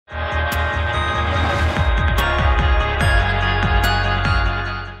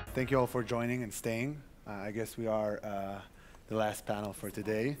Thank you all for joining and staying. I guess we are the last panel for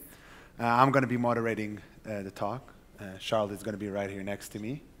today. I'm going to be moderating the talk. Charlotte is going to be right here next to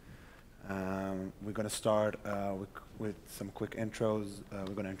me. We're going to start with some quick intros.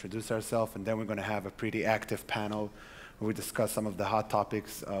 We're going to introduce ourselves, and then we're going to have a pretty active panel where we discuss some of the hot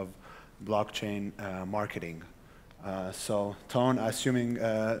topics of blockchain marketing. So, Tone, assuming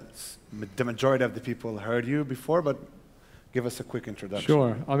the majority of the people heard you before, but give us a quick introduction.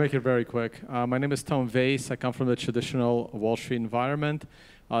 Sure, I'll make it very quick. My name is Vays. I come from the traditional Wall Street environment.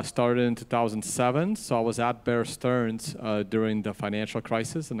 Started in 2007, so I was at Bear Stearns during the financial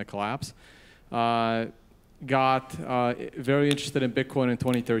crisis and the collapse. Got very interested in Bitcoin in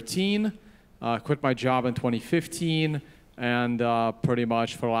 2013, quit my job in 2015, and pretty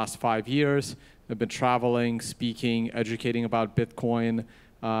much for the last 5 years, I've been traveling, speaking, educating about Bitcoin,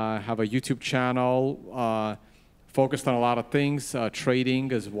 have a YouTube channel, focused on a lot of things.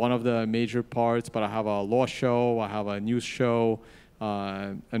 Trading is one of the major parts, but I have a law show, I have a news show,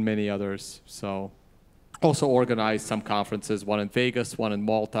 and many others. So also organized some conferences, one in Vegas, one in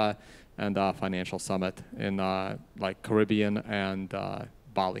Malta, and a financial summit in like Caribbean and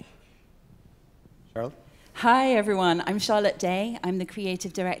Bali. Charlotte? Hi, everyone. I'm Charlotte Day. I'm the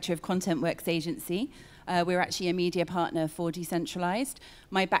creative director of Contentworks agency. We're actually a media partner for Decentralized.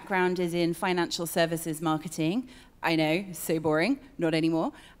 My background is in financial services marketing. I know, so boring, not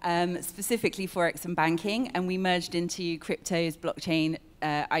anymore. Specifically Forex and banking, and we merged into cryptos, blockchain,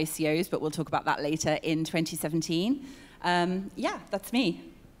 ICOs, but we'll talk about that later in 2017. Yeah, that's me.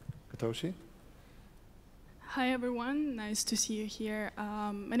 Katoshi? Hi, everyone. Nice to see you here.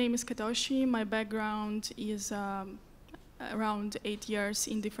 My name is Katoshi. My background is around 8 years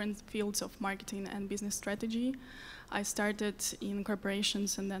in different fields of marketing and business strategy. I started in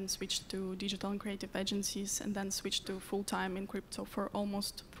corporations and then switched to digital and creative agencies and then switched to full-time in crypto for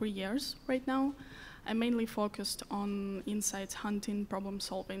almost 3 years right now. I'm mainly focused on insights hunting, problem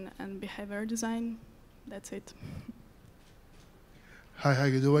solving, and behavior design. That's it. Hi, how are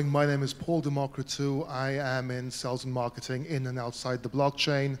you doing? My name is Paul Democritou. I am in sales and marketing in and outside the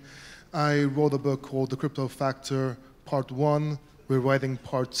blockchain. I wrote a book called The Crypto Factor Part 1. We're writing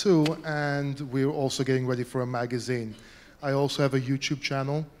Part 2, and we're also getting ready for a magazine. I also have a YouTube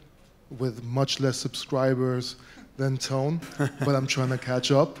channel with much less subscribers than Tone, but I'm trying to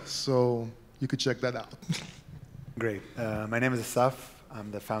catch up, so you could check that out. Great. My name is Asaf.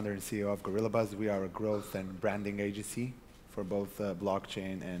 I'm the founder and CEO of Guerilla. We are a growth and branding agency for both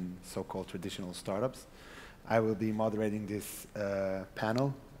blockchain and so-called traditional startups. I will be moderating this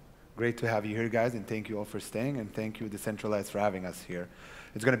panel. Great to have you here, guys, and thank you all for staying, and thank you, Decentralized, for having us here.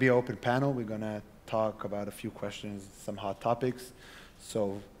 It's going to be an open panel. We're going to talk about a few questions, some hot topics.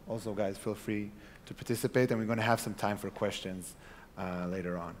 So also, guys, feel free to participate, and we're going to have some time for questions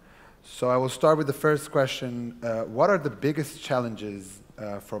later on. So I will start with the first question. What are the biggest challenges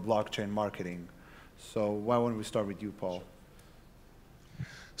for blockchain marketing? So why don't we start with you, Paul?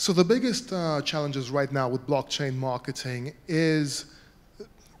 So the biggest challenges right now with blockchain marketing is,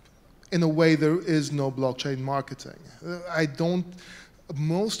 in a way, there is no blockchain marketing.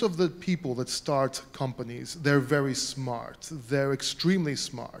 Most of the people that start companies, they're very smart. They're extremely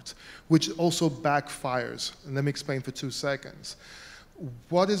smart, which also backfires. And let me explain for 2 seconds.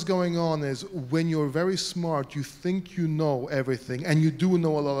 What is going on is when you're very smart, you think you know everything, and you do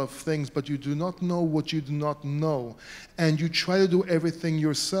know a lot of things, but you do not know what you do not know. And you try to do everything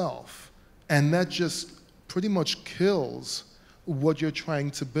yourself. And that just pretty much kills what you're trying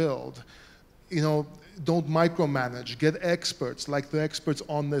to build. You know, don't micromanage. Get experts, like the experts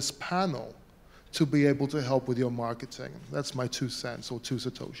on this panel, to be able to help with your marketing. That's my 2 cents, or 2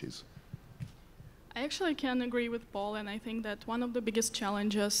 Satoshis. I actually can agree with Paul, and I think that one of the biggest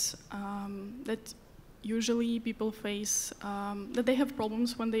challenges that usually people face, that they have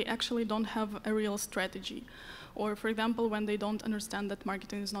problems when they actually don't have a real strategy. Or, for example, when they don't understand that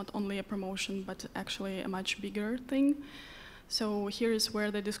marketing is not only a promotion, but actually a much bigger thing. So here is where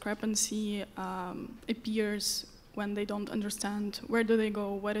the discrepancy appears when they don't understand where do they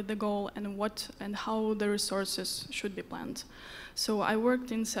go, what is the goal, and what and how the resources should be planned. So I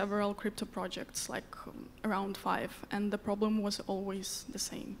worked in several crypto projects, like around 5, and the problem was always the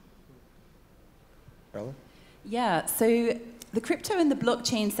same. Ella? Yeah, so the crypto and the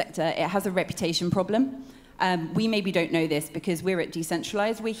blockchain sector, it has a reputation problem. We maybe don't know this because we're at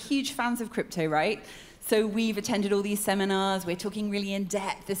Decentralized. We're huge fans of crypto, right? So we've attended all these seminars. We're talking really in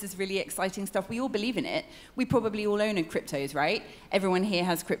depth. This is really exciting stuff. We all believe in it. We probably all own cryptos, right? Everyone here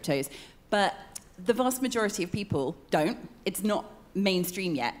has cryptos. But the vast majority of people don't. It's not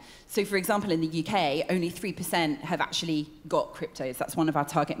mainstream yet. So for example, in the UK, only 3% have actually got cryptos. That's one of our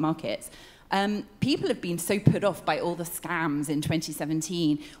target markets. People have been so put off by all the scams in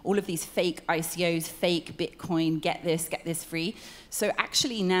 2017, all of these fake ICOs, fake Bitcoin, get this free. So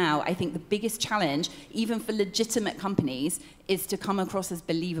actually now, I think the biggest challenge, even for legitimate companies, is to come across as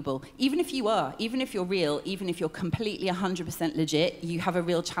believable. Even if you are, even if you're real, even if you're completely 100% legit, you have a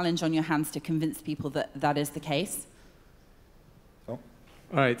real challenge on your hands to convince people that that is the case. All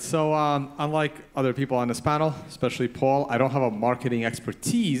right, so unlike other people on this panel, especially Paul, I don't have a marketing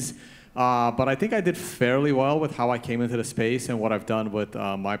expertise. But I think I did fairly well with how I came into the space and what I've done with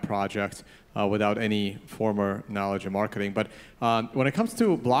my project without any former knowledge in marketing. But when it comes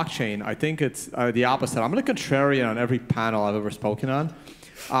to blockchain, I think it's the opposite. I'm going to contrarian on every panel I've ever spoken on.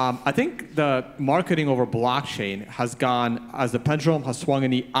 I think the marketing over blockchain has gone, as the pendulum has swung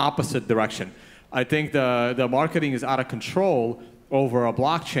in the opposite direction. I think the marketing is out of control over a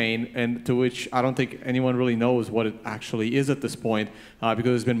blockchain, and to which I don't think anyone really knows what it actually is at this point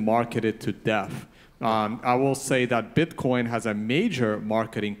because it's been marketed to death. I will say that Bitcoin has a major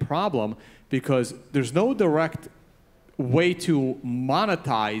marketing problem because there's no direct way to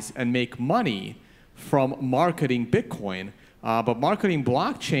monetize and make money from marketing Bitcoin. But marketing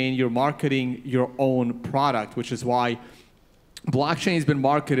blockchain, you're marketing your own product, which is why blockchain has been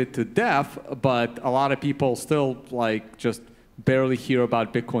marketed to death, but a lot of people still just barely hear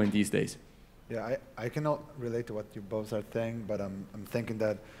about Bitcoin these days. Yeah, I cannot relate to what you both are saying, but I'm thinking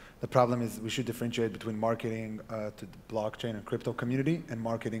that the problem is we should differentiate between marketing to the blockchain and crypto community and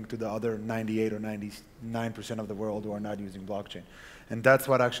marketing to the other 98 or 99% of the world who are not using blockchain. And that's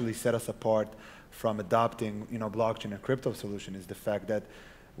what actually set us apart from adopting blockchain and crypto solution, is the fact that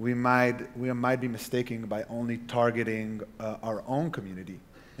we might be mistaken by only targeting our own community,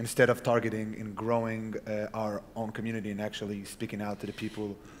 instead of targeting and growing our own community and actually speaking out to the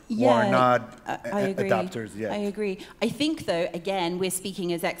people who are not adopters yet. I agree. I think, though, again, we're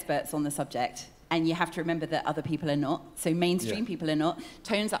speaking as experts on the subject, and you have to remember that other people are not. So mainstream people are not.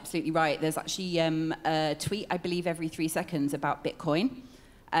 Tone's absolutely right. There's actually a tweet, I believe, every 3 seconds about Bitcoin.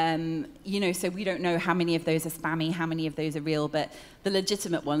 So we don't know how many of those are spammy, how many of those are real, but the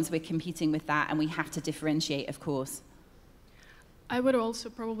legitimate ones, we're competing with that, and we have to differentiate, of course. I would also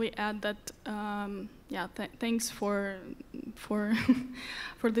probably add that, thanks for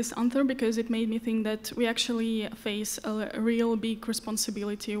this answer, because it made me think that we actually face a real big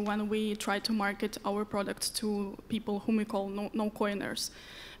responsibility when we try to market our products to people whom we call no-coiners.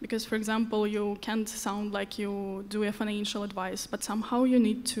 Because, for example, you can't sound like you do a financial advice, but somehow you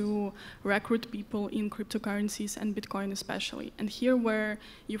need to recruit people in cryptocurrencies and Bitcoin especially. And here where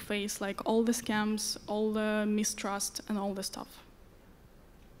you face all the scams, all the mistrust, and all the stuff.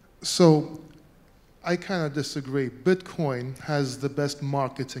 So I kind of disagree. Bitcoin has the best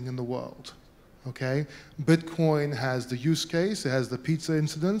marketing in the world, okay? Bitcoin has the use case, it has the pizza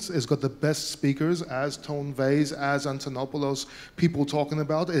incidents, it's got the best speakers, as Tone Vays, as Antonopoulos, people talking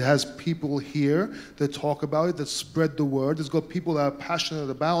about it. It has people here that talk about it, that spread the word. It's got people that are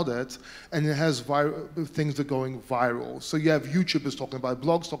passionate about it, and it has things that are going viral. So you have YouTubers talking about it,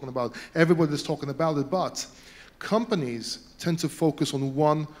 blogs talking about it, everybody's talking about it, but companies tend to focus on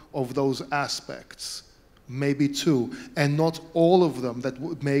one of those aspects, maybe two, and not all of them that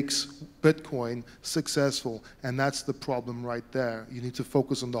makes Bitcoin successful. And that's the problem right there. You need to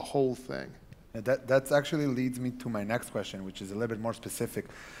focus on the whole thing. That actually leads me to my next question, which is a little bit more specific.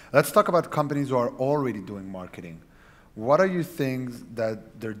 Let's talk about companies who are already doing marketing. What are you things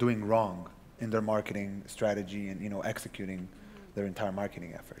that they're doing wrong in their marketing strategy and executing their entire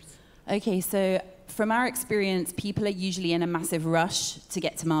marketing efforts? Okay, so from our experience, people are usually in a massive rush to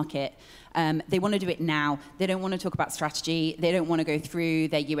get to market. They want to do it now. They don't want to talk about strategy. They don't want to go through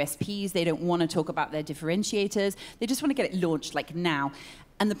their USPs. They don't want to talk about their differentiators. They just want to get it launched now.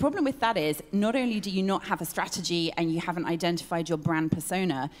 And the problem with that is, not only do you not have a strategy and you haven't identified your brand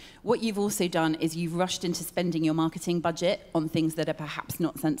persona, what you've also done is you've rushed into spending your marketing budget on things that are perhaps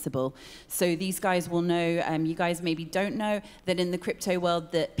not sensible. So these guys will know, you guys maybe don't know, that in the crypto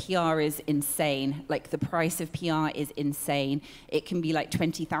world that PR is insane. The price of PR is insane. It can be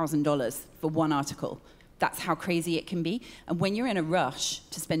 $20,000 for one article. That's how crazy it can be. And when you're in a rush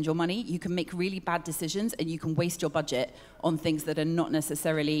to spend your money, you can make really bad decisions and you can waste your budget on things that are not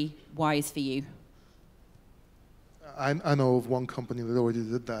necessarily wise for you. I know of one company that already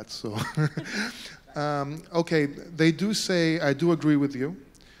did that, so. Okay, they do say, I do agree with you.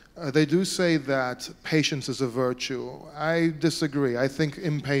 They do say that patience is a virtue. I disagree. I think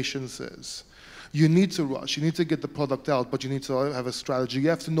impatience is. You need to rush. You need to get the product out, but you need to have a strategy. You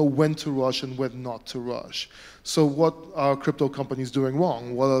have to know when to rush and when not to rush. So what are crypto companies doing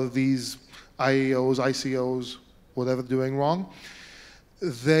wrong? What are these IEOs, ICOs, whatever doing wrong?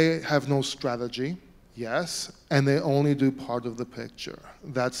 They have no strategy, yes, and they only do part of the picture.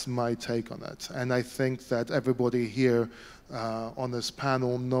 That's my take on it. And I think that everybody here on this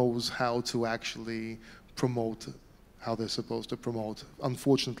panel knows how to actually promote how they're supposed to promote.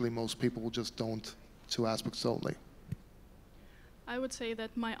 Unfortunately, most people just don't, two aspects only. I would say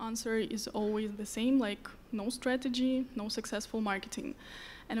that my answer is always the same, like no strategy, no successful marketing.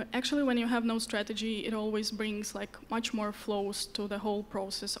 And actually, when you have no strategy, it always brings like much more flows to the whole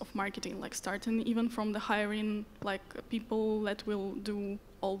process of marketing, like starting even from the hiring, like people that will do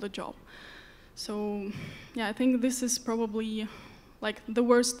all the job. So yeah, I think this is probably like the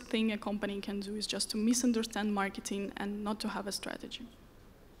worst thing a company can do is just to misunderstand marketing and not to have a strategy.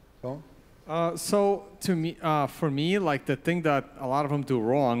 So? So to me, for me, like the thing that a lot of them do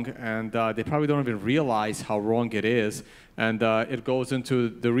wrong, and they probably don't even realize how wrong it is, and it goes into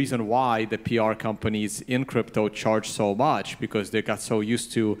the reason why the PR companies in crypto charge so much, because they got so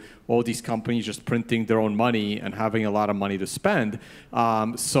used to all these companies just printing their own money and having a lot of money to spend.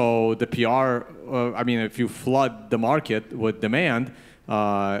 So the PR, I mean, if you flood the market with demand,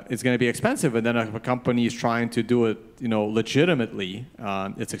 it's going to be expensive, and then if a company is trying to do it, legitimately,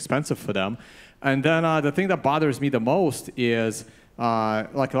 it's expensive for them. And then the thing that bothers me the most is,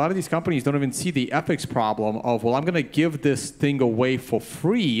 like a lot of these companies don't even see the ethics problem of, well, I'm going to give this thing away for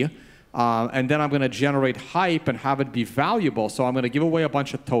free, and then I'm going to generate hype and have it be valuable. So I'm going to give away a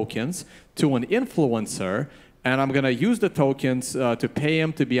bunch of tokens to an influencer, and I'm going to use the tokens to pay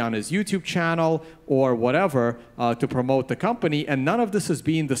him to be on his YouTube channel or whatever to promote the company. And none of this is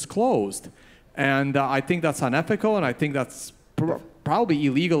being disclosed. And I think that's unethical, and I think that's probably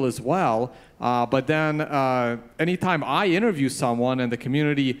illegal as well. But then anytime I interview someone and the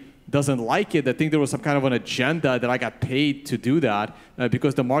community doesn't like it, they think there was some kind of an agenda that I got paid to do that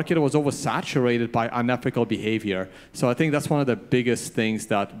because the market was oversaturated by unethical behavior. So I think that's one of the biggest things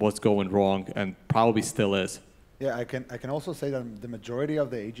that was going wrong and probably still is. Yeah, I can also say that the majority of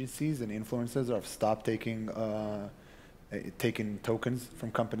the agencies and influencers have stopped taking tokens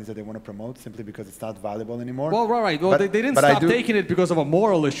from companies that they want to promote simply because it's not valuable anymore. Well, right. Well, they didn't stop taking it because of a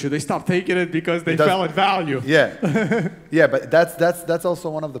moral issue. They stopped taking it because they fell in value. Yeah, yeah, but that's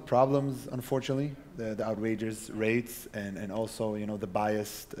also one of the problems, unfortunately, the outrageous rates and also the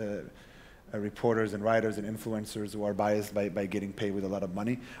biased reporters and writers and influencers who are biased by getting paid with a lot of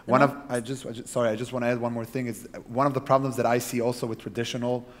money. I just want to add one more thing. Is one of the problems that I see also with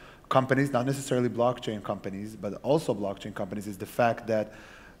traditional companies, not necessarily blockchain companies, but also blockchain companies, is the fact that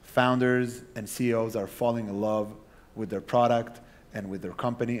founders and CEOs are falling in love with their product and with their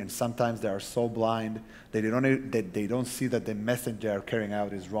company, and sometimes they are so blind that they don't see that the message they are carrying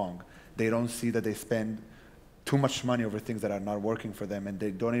out is wrong. They don't see that they spend too much money over things that are not working for them, and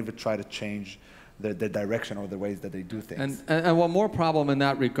they don't even try to change the direction or the ways that they do things. And one more problem in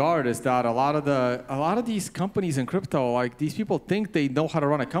that regard is that a lot of these companies in crypto, like these people think they know how to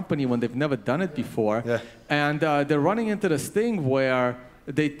run a company when they've never done it before. Yeah. And they're running into this thing where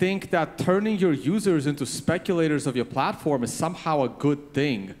they think that turning your users into speculators of your platform is somehow a good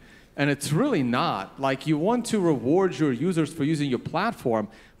thing. And it's really not. Like, you want to reward your users for using your platform,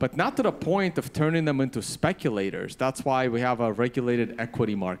 but not to the point of turning them into speculators. That's why we have a regulated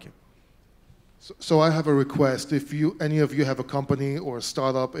equity market. So I have a request. If any of you have a company or a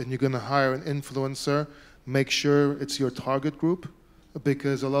startup and you're going to hire an influencer, make sure it's your target group,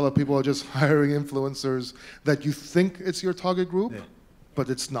 because a lot of people are just hiring influencers that you think it's your target group. Yeah. But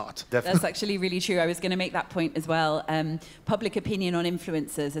it's not. Definitely. That's actually really true. I was going to make that point as well. Public opinion on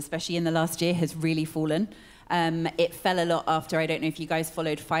influencers, especially in the last year, has really fallen. It fell a lot after, I don't know if you guys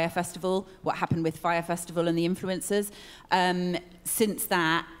followed Fire Festival, what happened with Fire Festival and the influencers. Since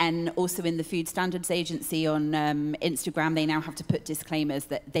that, and also in the Food Standards Agency on Instagram, they now have to put disclaimers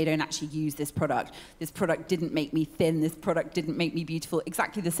that they don't actually use this product. This product didn't make me thin. This product didn't make me beautiful.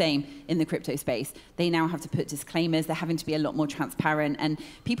 Exactly the same in the crypto space. They now have to put disclaimers. They're having to be a lot more transparent, and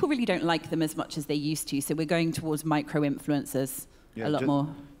people really don't like them as much as they used to. So we're going towards micro-influencers a lot more.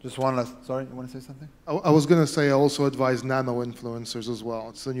 Just one last, sorry, you want to say something? I was going to say I also advise nano-influencers as well.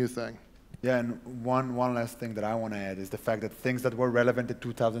 It's a new thing. Yeah, and one last thing that I want to add is the fact that things that were relevant in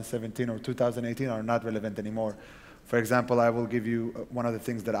 2017 or 2018 are not relevant anymore. For example, I will give you one of the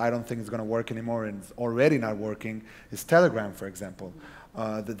things that I don't think is going to work anymore and is already not working is Telegram, for example.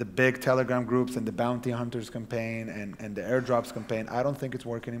 The big Telegram groups and the bounty hunters campaign and the airdrops campaign, I don't think it's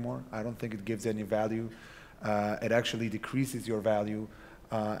working anymore. I don't think it gives any value. It actually decreases your value.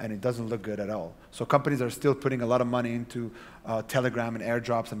 and it doesn't look good at all. So companies are still putting a lot of money into Telegram and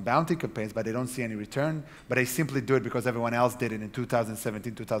airdrops and bounty campaigns, but they don't see any return, but they simply do it because everyone else did it in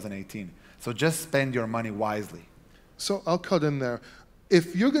 2017, 2018. So just spend your money wisely. So I'll cut in there.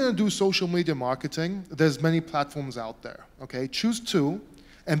 If you're going to do social media marketing, there's many platforms out there, okay? Choose two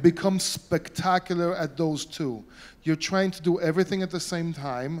and become spectacular at those two. You're trying to do everything at the same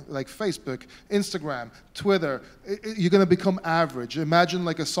time, like Facebook, Instagram, Twitter. You're going to become average. Imagine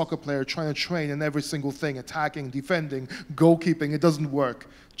like a soccer player trying to train in every single thing, attacking, defending, goalkeeping. It doesn't work.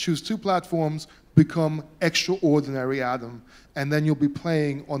 Choose two platforms, become extraordinary at them, and then you'll be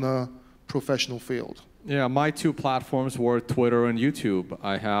playing on a professional field. Yeah, my two platforms were Twitter and YouTube.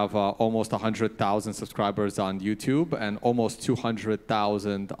 I have almost 100,000 subscribers on YouTube and almost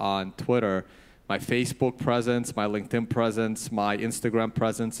 200,000 on Twitter. My Facebook presence, my LinkedIn presence, my Instagram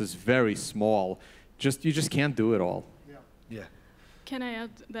presence is very small. You just can't do it all. Yeah. Can I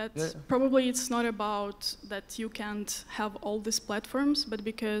add that probably it's not about that you can't have all these platforms, but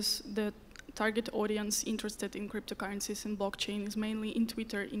because the target audience interested in cryptocurrencies and blockchain is mainly in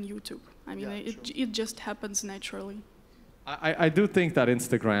Twitter, in YouTube. I mean, it just happens naturally. I do think that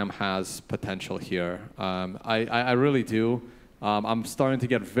Instagram has potential here. I really do. I'm starting to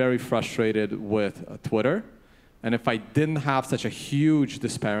get very frustrated with Twitter. And if I didn't have such a huge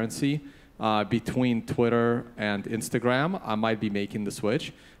disparity between Twitter and Instagram, I might be making the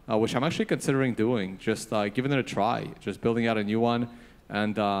switch, which I'm actually considering doing, just giving it a try, just building out a new one.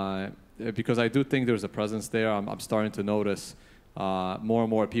 And because I do think there's a presence there, I'm starting to notice more and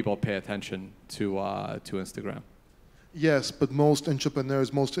more people pay attention to Instagram. Yes, but most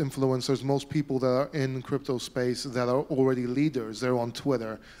entrepreneurs, most influencers, most people that are in crypto space that are already leaders, they're on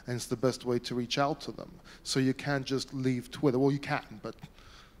Twitter, and it's the best way to reach out to them. So you can't just leave Twitter. Well, you can, but...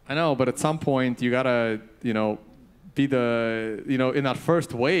 I know, but at some point you gotta, be the, in that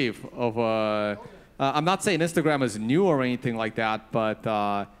first wave of, I'm not saying Instagram is new or anything like that,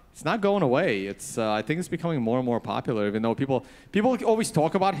 but it's not going away. I think it's becoming more and more popular, even though people always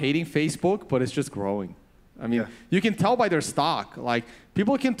talk about hating Facebook, but it's just growing. I mean, you can tell by their stock. Like,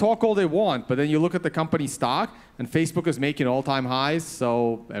 people can talk all they want, but then you look at the company stock, and Facebook is making all-time highs,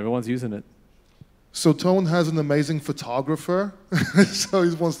 so everyone's using it. So Tone has an amazing photographer, so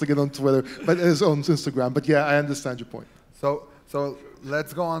he wants to get on Twitter, but his own Instagram. But yeah, I understand your point. So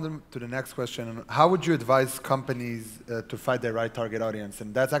let's go on to the next question. How would you advise companies to find their right target audience?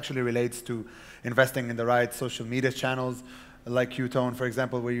 And that actually relates to investing in the right social media channels, like you, Tone, for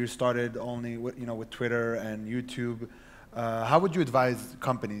example, where you started only with Twitter and YouTube. How would you advise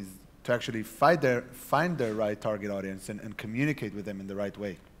companies to actually find their right target audience and communicate with them in the right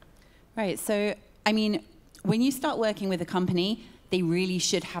way? Right. So, I mean, when you start working with a company, they really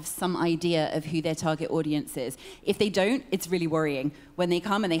should have some idea of who their target audience is. If they don't, it's really worrying. When they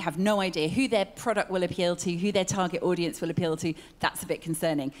come and they have no idea who their product will appeal to, who their target audience will appeal to, that's a bit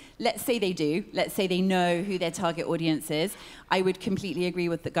concerning. Let's say they do. Let's say they know who their target audience is. I would completely agree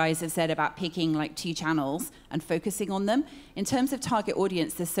with what the guys have said about picking like 2 channels and focusing on them. In terms of target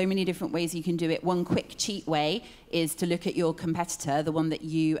audience, there's so many different ways you can do it. One quick cheat way is to look at your competitor, the one that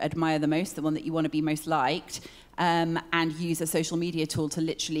you admire the most, the one that you want to be most liked, and use a social media tool to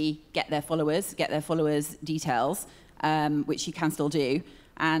literally get their followers details, which you can still do,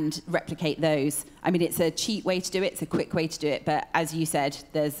 and replicate those. I mean, it's a cheap way to do it, it's a quick way to do it, but as you said,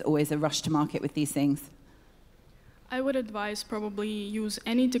 there's always a rush to market with these things. I would advise probably use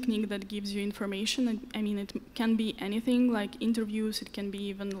any technique that gives you information. I mean, it can be anything like interviews, it can be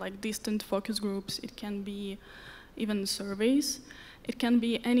even like distant focus groups, it can be even surveys. It can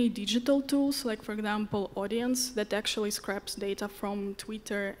be any digital tools, like, for example, Audience, that actually scraps data from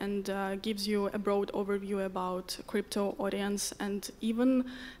Twitter and gives you a broad overview about crypto audience and even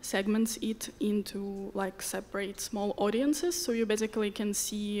segments it into like separate small audiences. So you basically can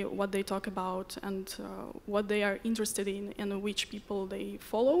see what they talk about and what they are interested in and which people they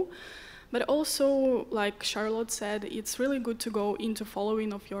follow. But also, like Charlotte said, it's really good to go into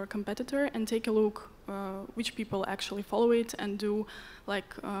following of your competitor and take a look which people actually follow it and do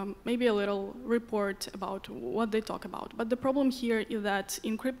like maybe a little report about what they talk about. But the problem here is that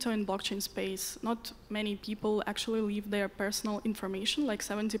in crypto and blockchain space, not many people actually leave their personal information, like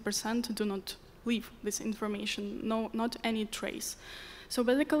 70% do not leave this information, not any trace. So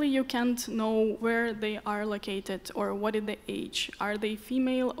basically you can't know where they are located or what is the age, are they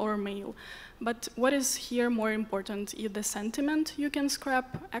female or male. But what is here more important is the sentiment you can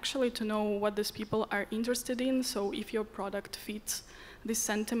scrap actually to know what these people are interested in. So if your product fits this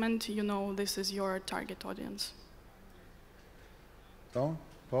sentiment, you know this is your target audience. So,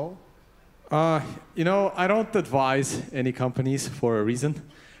 Paul? You know, I don't advise any companies for a reason.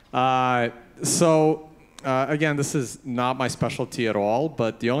 Again, this is not my specialty at all,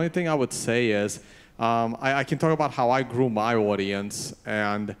 but the only thing I would say is I can talk about how I grew my audience,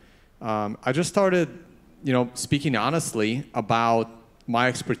 and I just started, you know, speaking honestly about my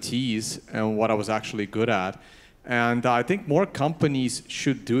expertise and what I was actually good at. And I think more companies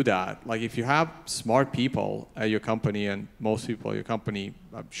should do that. Like if you have smart people at your company, and most people at your company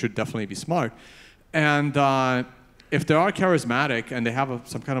should definitely be smart, and if they are charismatic and they have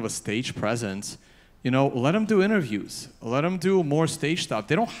some kind of a stage presence, you know, let them do interviews. Let them do more stage stuff.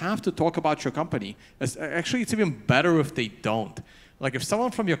 They don't have to talk about your company. Actually, it's even better if they don't. Like if someone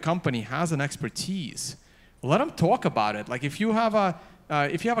from your company has an expertise, let them talk about it. Like if you have a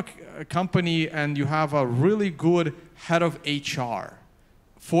company and you have a really good head of HR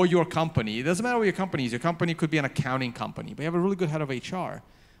for your company, it doesn't matter what your company is. Your company could be an accounting company, but you have a really good head of HR.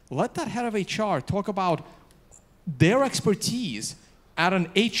 Let that head of HR talk about their expertise at an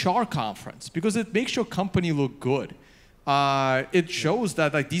HR conference, because it makes your company look good. It shows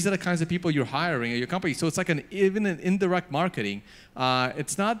that like these are the kinds of people you're hiring at your company. So it's like even an indirect marketing.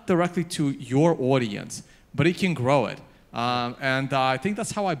 It's not directly to your audience, but it can grow it. I think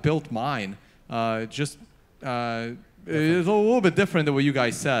that's how I built mine. It's a little bit different than what you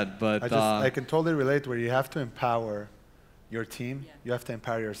guys said, but I can totally relate where you have to empower your team, you have to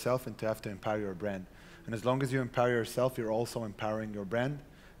empower yourself, and you have to empower your brand. And as long as you empower yourself, you're also empowering your brand,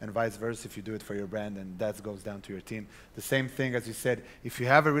 and vice versa if you do it for your brand, and that goes down to your team. The same thing as you said, if you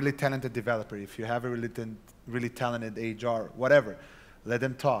have a really talented developer, if you have a really talented HR, whatever, let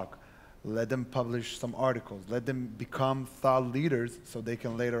them talk. Let them publish some articles. Let them become thought leaders so they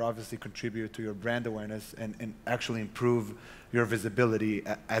can later obviously contribute to your brand awareness and actually improve your visibility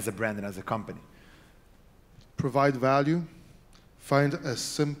as a brand and as a company. Provide value, find a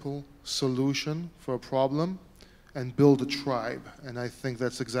simple solution for a problem, and build a tribe. And I think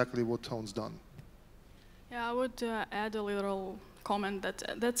that's exactly what Tone's done. Yeah, I would add a little comment that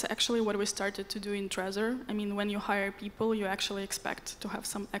that's actually what we started to do in Trezor. I mean, when you hire people, you actually expect to have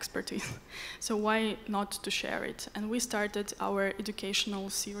some expertise. So why not to share it? And we started our educational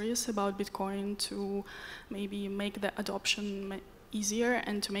series about Bitcoin to maybe make the adoption easier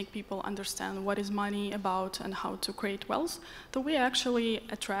and to make people understand what is money about and how to create wealth. So we actually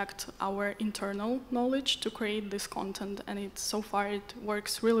attract our internal knowledge to create this content, and so far it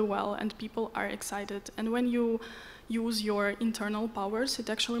works really well and people are excited. And when you use your internal powers, it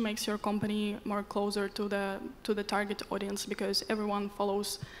actually makes your company more closer to the target audience, because everyone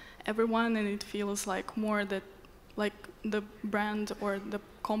follows everyone, and it feels like more that like the brand or the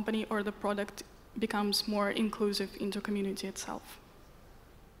company or the product becomes more inclusive into community itself.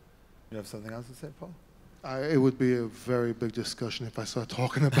 You have something else to say, Paul? It would be a very big discussion if I start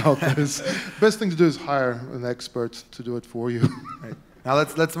talking about this. Best thing to do is hire an expert to do it for you. Right. Now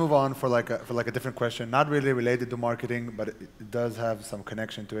let's move on for like a different question, not really related to marketing, but it does have some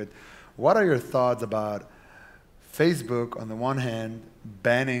connection to it. What are your thoughts about Facebook, on the one hand,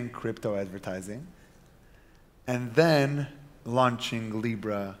 banning crypto advertising, and then launching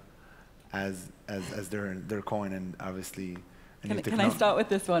Libra as their coin, and obviously Can I start with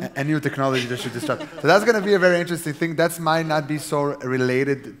this one? A new technology that should disrupt. So that's going to be a very interesting thing. That might not be so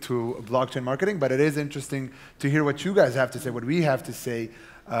related to blockchain marketing, but it is interesting to hear what you guys have to say, what we have to say,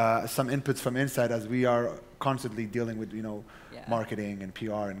 some inputs from inside, as we are constantly dealing with, marketing and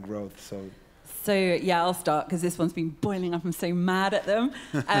PR and growth. So yeah, I'll start because this one's been boiling up. I'm so mad at them.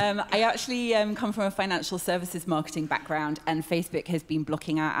 I actually come from a financial services marketing background, and Facebook has been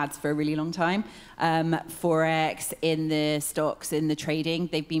blocking our ads for a really long time. Forex, in the stocks, in the trading,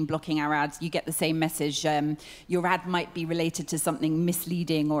 they've been blocking our ads. You get the same message. Your ad might be related to something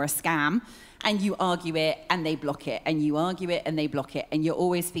misleading or a scam, and you argue it and they block it, and you argue it and they block it, and you're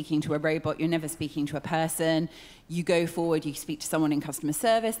always speaking to a robot, you're never speaking to a person. You go forward, you speak to someone in customer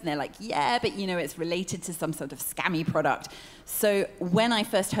service, and they're like, yeah, but it's related to some sort of scammy product. So when I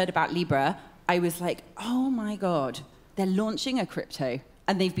first heard about Libra, I was like, oh my God, they're launching a crypto,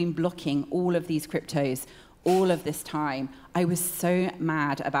 and they've been blocking all of these cryptos all of this time. I was so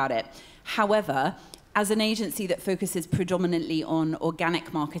mad about it. However, as an agency that focuses predominantly on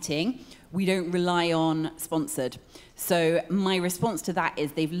organic marketing, we don't rely on sponsored. So my response to that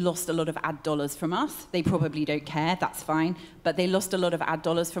is they've lost a lot of ad dollars from us. They probably don't care, that's fine. But they lost a lot of ad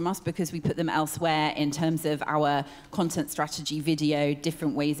dollars from us because we put them elsewhere in terms of our content strategy, video,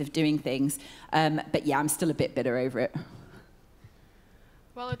 different ways of doing things. But yeah, I'm still a bit bitter over it.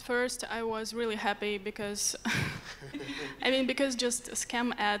 Well, at first I was really happy because I mean, because just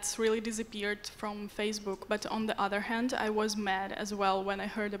scam ads really disappeared from Facebook. But on the other hand, I was mad as well when I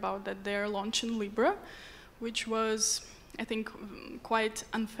heard about that they're launching Libra, which was, I think, quite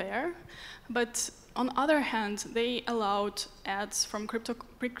unfair. But on the other hand, they allowed ads from crypto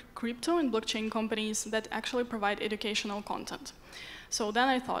and blockchain companies that actually provide educational content. So then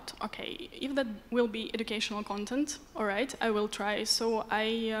I thought, okay, if that will be educational content, all right, I will try. So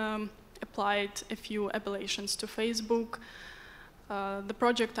I applied a few appellations to Facebook. The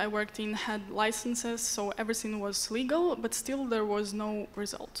project I worked in had licenses, so everything was legal, but still there was no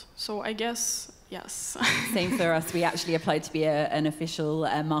result. So I guess, yes. Same for us. We actually applied to be an official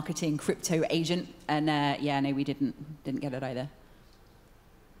marketing crypto agent, and yeah, no, we didn't get it either.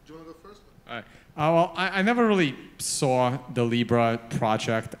 Do you want to go first? All right. Well, I never really saw the Libra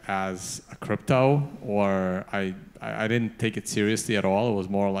project as a crypto, or I didn't take it seriously at all. It was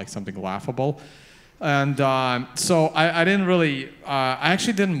more like something laughable. And so I didn't really, I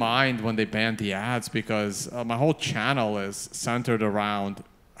actually didn't mind when they banned the ads, because my whole channel is centered around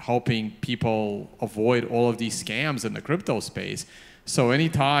helping people avoid all of these scams in the crypto space. So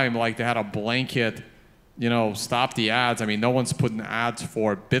anytime like they had a blanket, stop the ads. I mean, no one's putting ads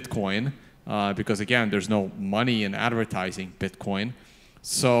for Bitcoin. Because again, there's no money in advertising Bitcoin.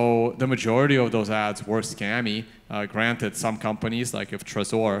 So the majority of those ads were scammy. Granted, some companies, like if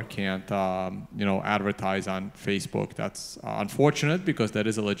Trezor can't advertise on Facebook, that's unfortunate, because that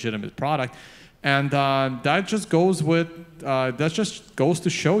is a legitimate product. And that just goes to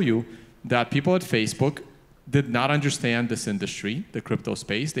show you that people at Facebook did not understand this industry, the crypto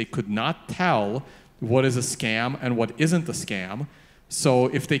space. They could not tell what is a scam and what isn't a scam. So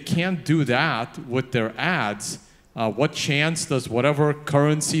if they can't do that with their ads, what chance does whatever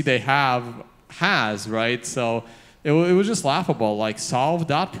currency they has, right? So it was just laughable. Like, solve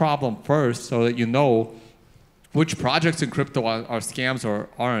that problem first so that you know which projects in crypto are scams or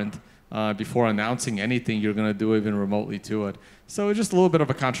aren't before announcing anything you're going to do even remotely to it. So it's just a little bit of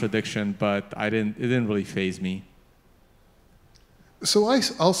a contradiction, but it didn't really faze me. So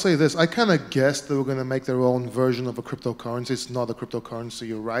I'll say this. I kind of guessed they were going to make their own version of a cryptocurrency. It's not a cryptocurrency,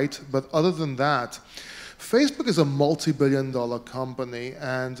 you're right. But other than that, Facebook is a multi-billion-dollar company.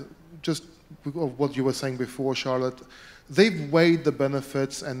 And just what you were saying before, Charlotte, they've weighed the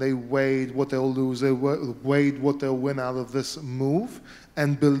benefits and they weighed what they'll lose. They weighed what they'll win out of this move.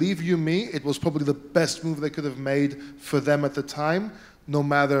 And believe you me, it was probably the best move they could have made for them at the time. No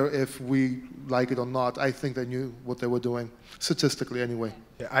matter if we like it or not, I think they knew what they were doing, statistically anyway.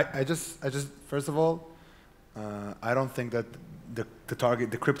 Yeah, I just first of all, I don't think that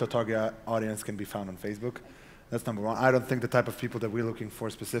the crypto target audience can be found on Facebook. That's number one. I don't think the type of people that we're looking for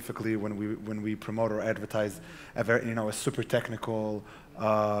specifically when we promote or advertise a super technical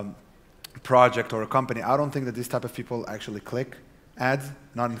project or a company. I don't think that this type of people actually click ads,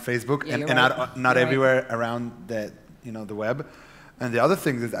 not on Facebook, yeah, and not everywhere around the web. And the other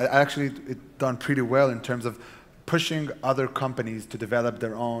thing is, it's done pretty well in terms of pushing other companies to develop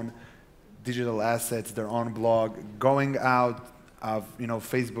their own digital assets, their own blog, going out of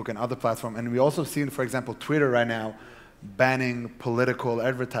Facebook and other platforms. And we also seen, for example, Twitter right now banning political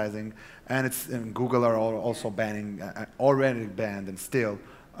advertising, and Google are also banning, already banned and still,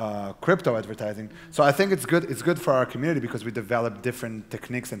 crypto advertising. So I think it's good for our community, because we develop different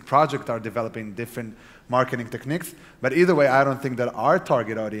techniques and projects are developing different marketing techniques. But either way, I don't think that our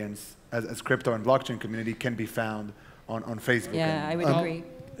target audience as crypto and blockchain community can be found on Facebook. Yeah, I would agree.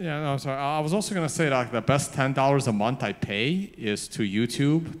 Yeah, no, sorry. I was also going to say that the best $10 a month I pay is to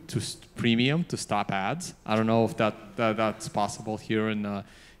YouTube, to Premium, to stop ads. I don't know if that's possible here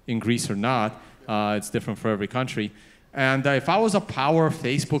in Greece or not. It's different for every country. And if I was a power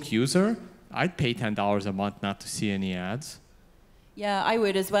Facebook user, I'd pay $10 a month not to see any ads. Yeah, I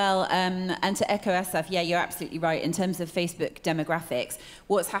would as well. And to echo Asaf, yeah, you're absolutely right. In terms of Facebook demographics,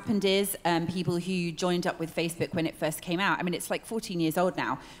 what's happened is people who joined up with Facebook when it first came out, I mean, it's like 14 years old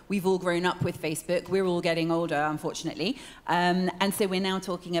now. We've all grown up with Facebook. We're all getting older, unfortunately. And so we're now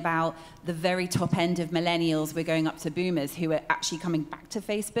talking about the very top end of millennials. We're going up to boomers who are actually coming back to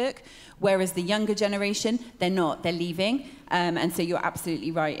Facebook, whereas the younger generation, they're not. They're leaving. And so you're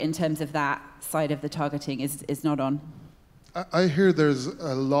absolutely right in terms of that side of the targeting is not on. I hear there's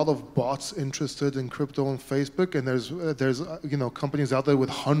a lot of bots interested in crypto on Facebook, and there's companies out there with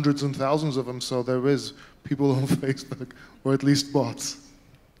hundreds and thousands of them. So there is people on Facebook, or at least bots.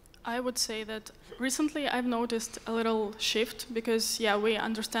 I would say that recently I've noticed a little shift because, yeah, we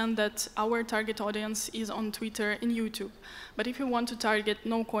understand that our target audience is on Twitter and YouTube. But if you want to target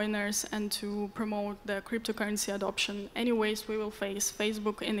no-coiners and to promote the cryptocurrency adoption, anyways, we will face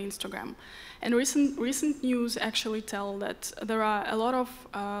Facebook and Instagram. And recent news actually tell that there are a lot of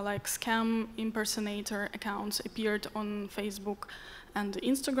like scam impersonator accounts appeared on Facebook and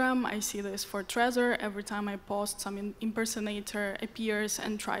Instagram. I see this for Trezor. Every time I post, some impersonator appears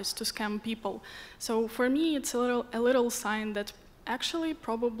and tries to scam people. So for me, it's a little sign that actually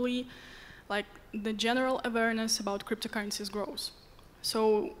probably like the general awareness about cryptocurrencies grows.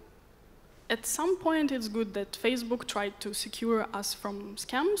 So at some point, it's good that Facebook tried to secure us from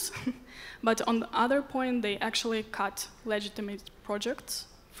scams, but on the other point, they actually cut legitimate projects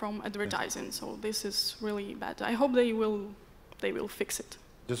from advertising. So this is really bad. I hope they will fix it.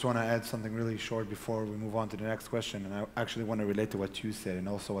 Just want to add something really short before we move on to the next question, and I actually want to relate to what you said and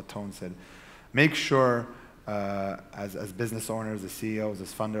also what Tone said. Make sure, as business owners, as CEOs,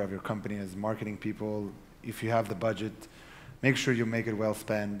 as founder of your company, as marketing people, if you have the budget, make sure you make it well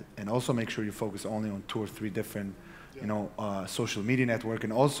spent, and also make sure you focus only on 2 or 3 different, social media network,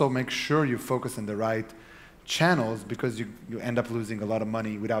 and also make sure you focus on the right channels, because you end up losing a lot of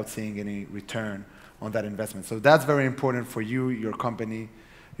money without seeing any return on that investment. So that's very important for you, your company,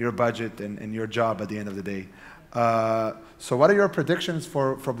 your budget, and your job at the end of the day. So what are your predictions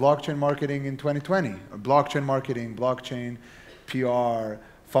for blockchain marketing in 2020? Blockchain marketing, blockchain PR,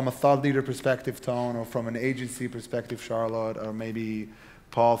 from a thought leader perspective, Tone, or from an agency perspective, Charlotte, or maybe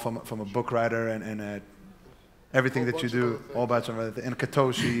Paul from a book writer and everything that you do, all bunch of other things, and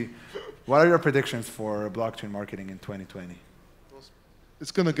Katoshi. What are your predictions for blockchain marketing in 2020?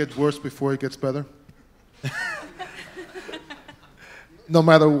 It's going to get worse before it gets better. No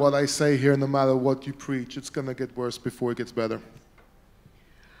matter what I say here, no matter what you preach, it's going to get worse before it gets better.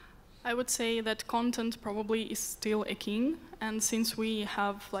 I would say that content probably is still a king, and since we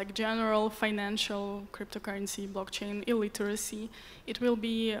have like general financial cryptocurrency blockchain illiteracy, it will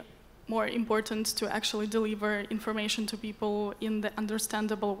be more important to actually deliver information to people in the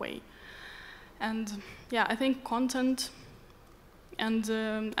understandable way. And yeah, I think content, and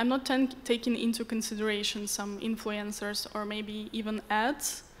I'm not taking into consideration some influencers or maybe even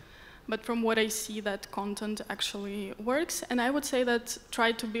ads, but from what I see, that content actually works. And I would say that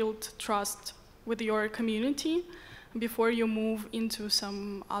try to build trust with your community before you move into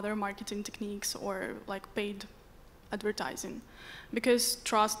some other marketing techniques or like paid advertising. Because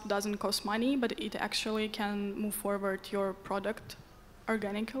trust doesn't cost money, but it actually can move forward your product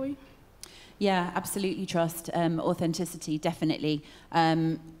organically. Yeah, absolutely trust. Authenticity, definitely.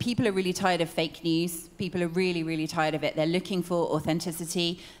 People are really tired of fake news. People are really, really tired of it. They're looking for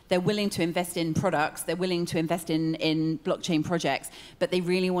authenticity. They're willing to invest in products. They're willing to invest in blockchain projects, but they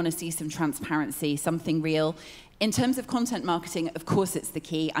really want to see some transparency, something real. In terms of content marketing, of course it's the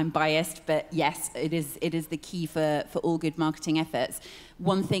key. I'm biased, but yes, it is the key for all good marketing efforts.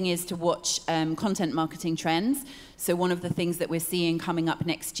 One thing is to watch content marketing trends. So one of the things that we're seeing coming up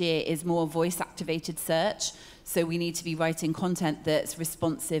next year is more voice-activated search. So we need to be writing content that's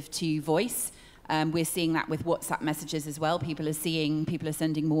responsive to voice. We're seeing that with WhatsApp messages as well. People are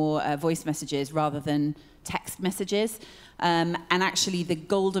sending more voice messages rather than text messages. And actually, the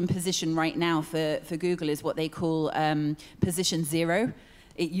golden position right now for Google is what they call position 0.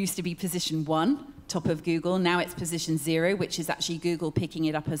 It used to be position 1, top of Google. Now it's position 0, which is actually Google picking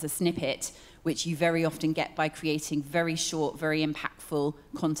it up as a snippet, which you very often get by creating very short, very impactful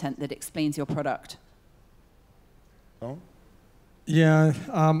content that explains your product. Oh? Yeah,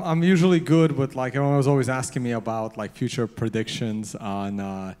 I'm usually good with, like, everyone was always asking me about like future predictions on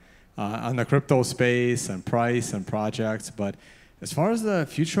the crypto space and price and projects. But as far as the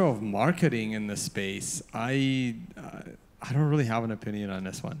future of marketing in this space, I don't really have an opinion on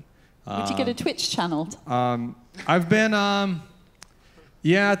this one. Would you get a Twitch channel? I've been,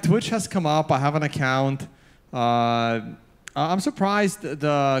 yeah, Twitch has come up. I have an account. I'm surprised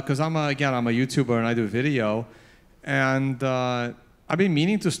because I'm a YouTuber and I do video. And I've been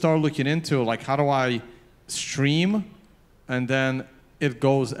meaning to start looking into, like, how do I stream and then it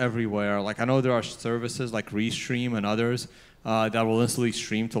goes everywhere. Like, I know there are services like Restream and others that will instantly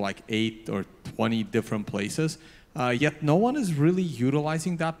stream to like 8 or 20 different places. Yet no one is really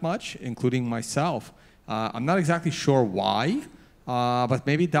utilizing that much, including myself. I'm not exactly sure why, but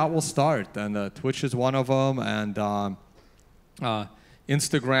maybe that will start. And Twitch is one of them. And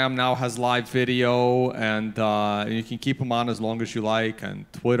Instagram now has live video, and you can keep them on as long as you like.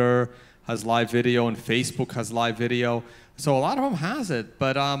 And Twitter has live video, and Facebook has live video. So a lot of them has it,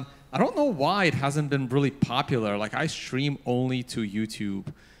 but I don't know why it hasn't been really popular. Like, I stream only to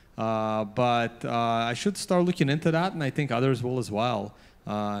YouTube. but I should start looking into that, and I think others will as well.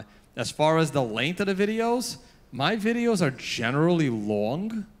 As far as the length of the videos, my videos are generally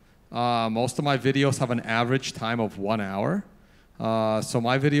long. Most of my videos have an average time of 1 hour. So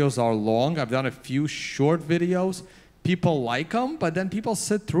my videos are long. I've done a few short videos. People like them, but then people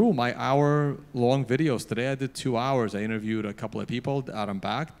sit through my hour-long videos. Today I did 2 hours. I interviewed a couple of people, Adam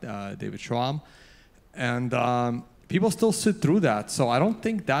Back, David Schramm, and people still sit through that. So I don't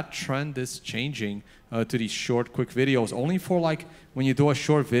think that trend is changing to these short, quick videos. Only for like when you do a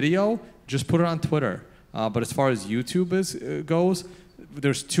short video, just put it on Twitter. But as far as YouTube goes,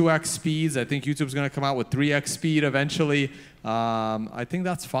 there's 2x speeds. I think YouTube's going to come out with 3x speed eventually. I think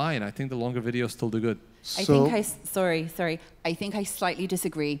that's fine. I think the longer videos still do good. I think I slightly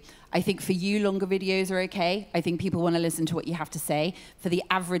disagree. I think for you, longer videos are okay. I think people want to listen to what you have to say. For the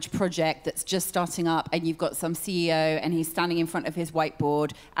average project that's just starting up and you've got some CEO and he's standing in front of his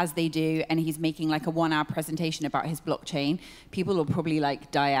whiteboard, as they do, and he's making like a 1 hour presentation about his blockchain, people will probably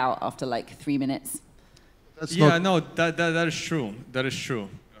like die out after like 3 minutes. That is true. That is true.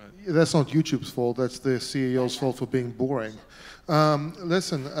 That's not YouTube's fault. That's the CEO's fault for being boring.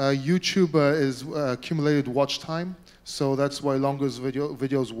 Listen, YouTube is accumulated watch time, so that's why longer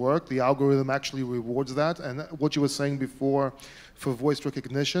videos work. The algorithm actually rewards that. And what you were saying before for voice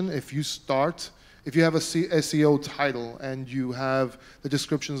recognition, if you have a SEO title and you have the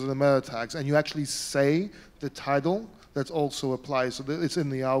descriptions and the meta tags, and you actually say the title, that also applies. So it's in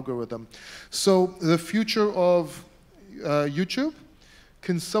the algorithm. So the future of YouTube,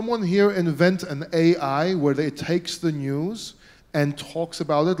 can someone here invent an AI where it takes the news and talks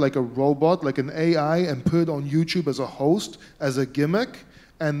about it like a robot, like an AI, and put it on YouTube as a host, as a gimmick?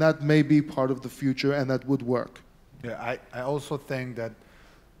 And that may be part of the future, and that would work. Yeah, I also think that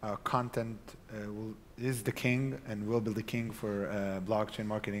content is the king and will be the king for blockchain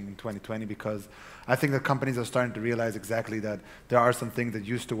marketing in 2020, because I think that companies are starting to realize exactly that there are some things that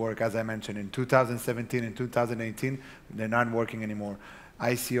used to work, as I mentioned, in 2017 and 2018, they're not working anymore.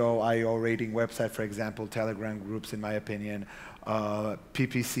 ICO, IO rating website, for example, Telegram groups, in my opinion,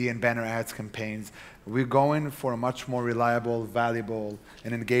 PPC and banner ads campaigns. We're going for a much more reliable, valuable,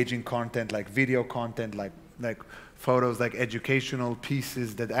 and engaging content, like video content, like photos, like educational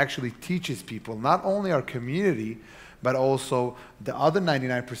pieces that actually teaches people, not only our community, but also the other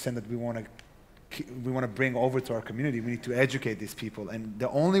 99% that we want to bring over to our community. We need to educate these people, and the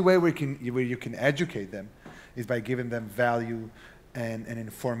only way where you can educate them is by giving them value and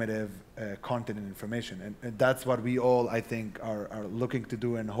informative content and information. And that's what we all, I think, are looking to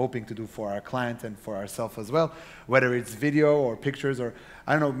do and hoping to do for our clients and for ourselves as well, whether it's video or pictures, or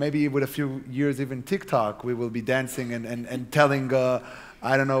I don't know, maybe with a few years even TikTok, we will be dancing and telling,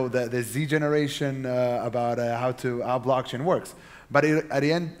 I don't know, the Z generation about how blockchain works. But at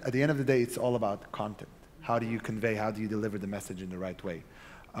the end of the day, it's all about content. How do you convey, how do you deliver the message in the right way?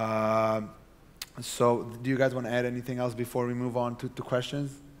 So do you guys want to add anything else before we move on to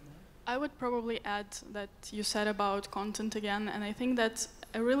questions? I would probably add that you said about content again, and I think that's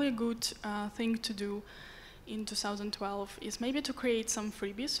a really good thing to do in 2012 is maybe to create some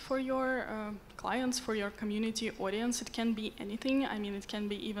freebies for your clients, for your community audience. It can be anything. I mean, it can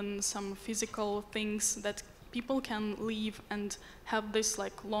be even some physical things that people can leave and have this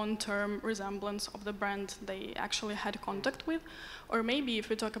like long-term resemblance of the brand they actually had contact with. Or maybe if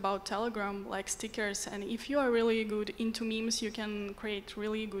we talk about Telegram, like stickers, and if you are really good into memes, you can create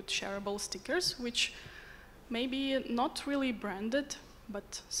really good shareable stickers, which maybe not really branded,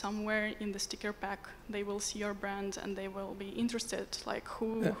 but somewhere in the sticker pack, they will see your brand and they will be interested, like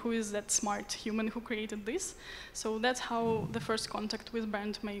who is that smart human who created this? So that's how the first contact with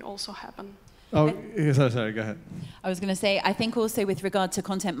brand may also happen. Oh, sorry, go ahead. I was going to say, I think also with regard to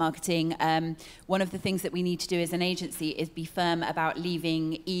content marketing, one of the things that we need to do as an agency is be firm about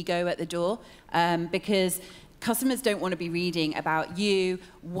leaving ego at the door, because customers don't want to be reading about you,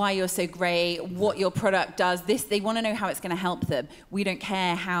 why you're so great, what your product does. They want to know how it's going to help them. We don't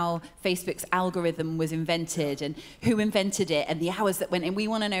care how Facebook's algorithm was invented and who invented it and the hours that went in. We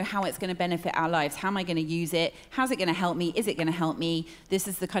want to know how it's going to benefit our lives. How am I going to use it? How's it going to help me? Is it going to help me? This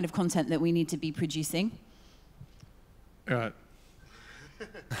is the kind of content that we need to be producing.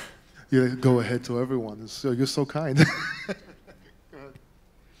 You go ahead to everyone. So you're so kind.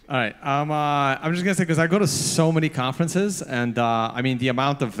 All right, I'm just gonna say, because I go to so many conferences, and I mean the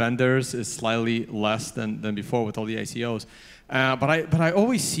amount of vendors is slightly less than before with all the ICOs, but I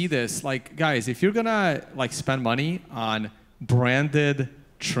always see this, like, guys, if you're gonna like spend money on branded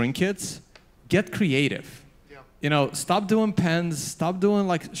trinkets, get creative. Yeah. You know, stop doing pens, stop doing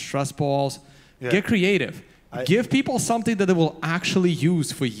like stress balls, get creative. Give people something that they will actually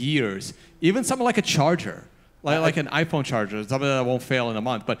use for years. Even something like a charger. Like an iPhone charger, something that won't fail in a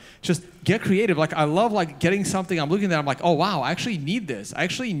month. But just get creative. Like I love like getting something. I'm looking at. I'm like, oh wow, I actually need this. I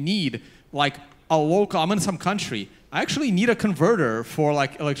actually need like a local. I'm in some country. I actually need a converter for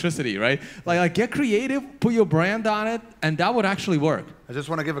like electricity, right? Like get creative, put your brand on it, and that would actually work. I just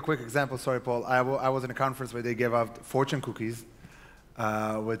want to give a quick example. Sorry, Paul. I was in a conference where they gave out fortune cookies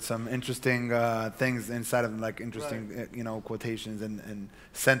with some interesting things inside of them, like interesting, you know, quotations and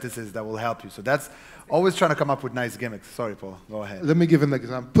sentences that will help you. So that's always trying to come up with nice gimmicks. Sorry, Paul. Go ahead. Let me give an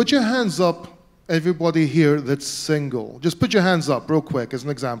example. Put your hands up, everybody here that's single. Just put your hands up real quick as an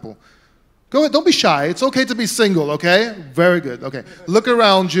example. Go ahead. Don't be shy. It's okay to be single, okay? Very good. Okay. Look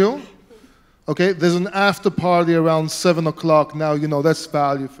around you. Okay. There's an after party around 7 o'clock now. You know, that's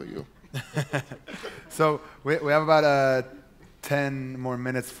value for you. So we have about 10 more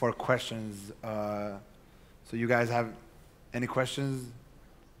minutes for questions. So you guys have any questions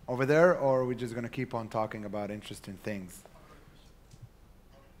over there, or are we just going to keep on talking about interesting things?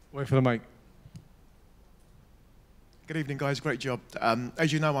 Wait for the mic. Good evening, guys. Great job.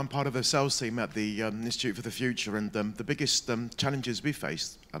 As you know, I'm part of a sales team at the Institute for the Future, and the biggest challenges we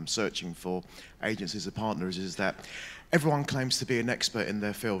face searching for agencies and partners is that everyone claims to be an expert in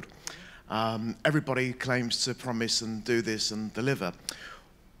their field. Everybody claims to promise and do this and deliver.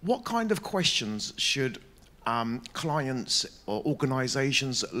 What kind of questions should clients or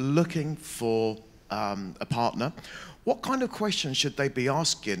organizations looking for a partner, what kind of questions should they be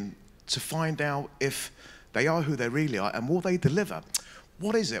asking to find out if they are who they really are and will they deliver?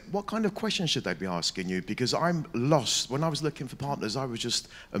 What is it? What kind of questions should they be asking you? Because I'm lost. When I was looking for partners, I was just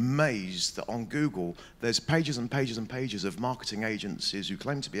amazed that on Google, there's pages and pages and pages of marketing agencies who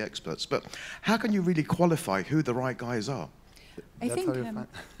claim to be experts. But how can you really qualify who the right guys are?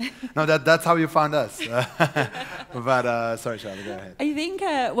 That's how you found us. But sorry, Charlotte, go ahead. I think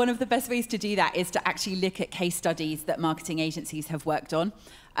one of the best ways to do that is to actually look at case studies that marketing agencies have worked on.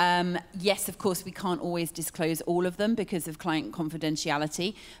 Yes, of course, we can't always disclose all of them because of client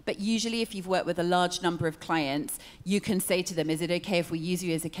confidentiality. But usually if you've worked with a large number of clients, you can say to them, is it okay if we use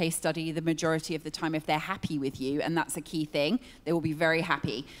you as a case study the majority of the time if they're happy with you? And that's a key thing. They will be very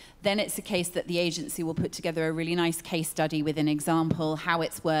happy. Then it's a case that the agency will put together a really nice case study with an example, how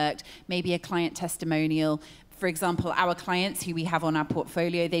it's worked, maybe a client testimonial. For example, our clients who we have on our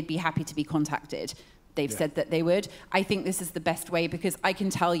portfolio, they'd be happy to be contacted. They've said that they would. I think this is the best way because I can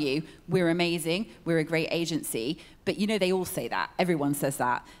tell you we're amazing, we're a great agency, but you know they all say that. Everyone says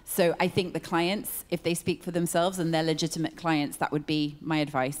that. So I think the clients, if they speak for themselves and they're legitimate clients, that would be my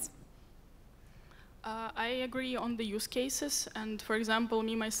advice. I agree on the use cases, and for example,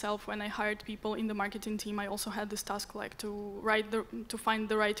 me myself, when I hired people in the marketing team, I also had this task like to find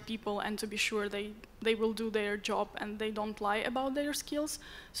the right people and to be sure they will do their job and they don't lie about their skills.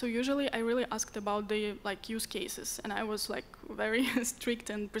 So usually I really asked about the use cases, and I was like very strict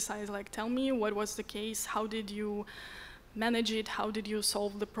and precise, like tell me what was the case, how did you manage it, how did you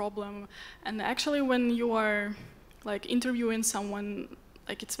solve the problem. And actually when you are like interviewing someone,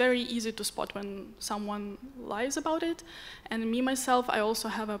 like it's very easy to spot when someone lies about it. And me, myself, I also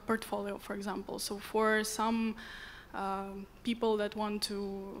have a portfolio, for example. So for some people that want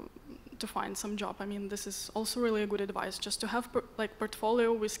to find some job, I mean, this is also really a good advice, just to have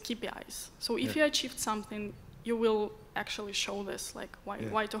portfolio with KPIs. So if you achieved something, you will actually show this, like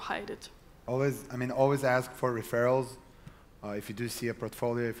why to hide it? Always ask for referrals. If you do see a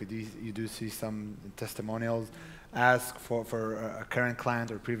portfolio, if you do see some testimonials, ask for a current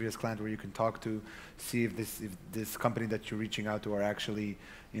client or previous client where you can talk to, see if this company that you're reaching out to are actually,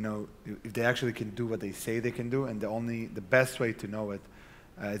 if they actually can do what they say they can do. And the best way to know it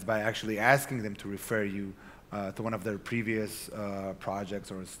is by actually asking them to refer you to one of their previous projects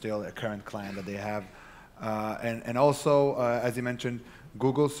or still a current client that they have. And also, as you mentioned,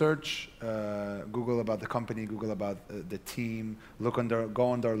 Google search, Google about the company, Google about the team, go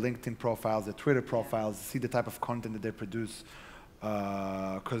on their LinkedIn profiles, their Twitter profiles, see the type of content that they produce.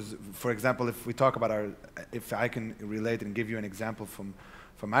 Because, for example, if we talk about if I can relate and give you an example from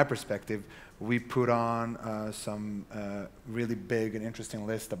my perspective, we put on some really big and interesting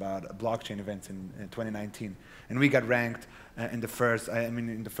list about blockchain events in 2019, and we got ranked in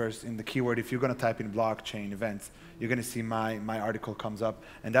the keyword. If you're going to type in blockchain events, you're going to see my article comes up,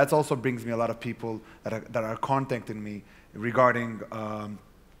 and that also brings me a lot of people that are contacting me regarding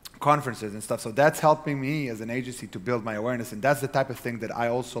conferences and stuff. So that's helping me as an agency to build my awareness, and that's the type of thing that I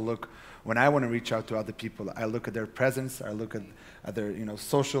also look when I want to reach out to other people. I look at their presence, I look at their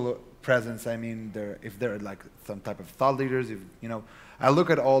social presence. I mean, if they're like some type of thought leaders, I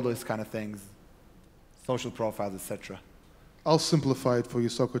look at all those kind of things. social profiles, etc. I'll simplify it for you,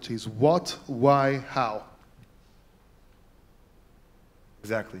 Socrates. What, why, how?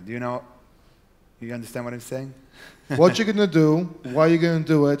 Exactly. Do you understand what I'm saying? What you're going to do, why you're going to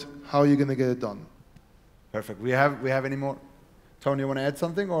do it, how you're going to get it done. Perfect. We have any more? Tony, you want to add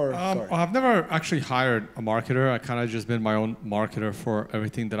something, or sorry? I've never actually hired a marketer. I kind of just been my own marketer for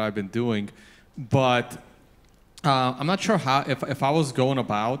everything that I've been doing. But I'm not sure how, if I was going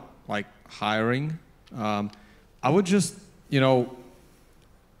about like hiring, I would just,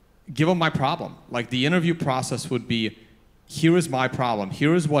 give them my problem. Like the interview process would be, here is my problem.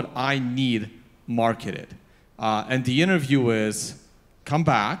 Here is what I need marketed. And the interview is, come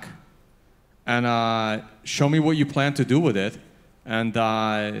back and show me what you plan to do with it. And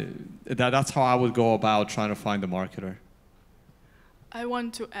that's how I would go about trying to find a marketer. I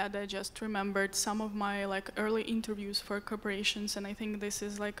want to add, I just remembered some of my early interviews for corporations, and I think this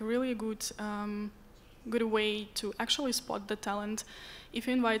is a really good way to actually spot the talent. If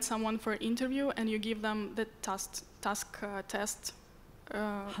you invite someone for an interview and you give them the task test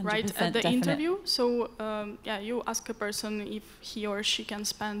right at the interview, so yeah, you ask a person if he or she can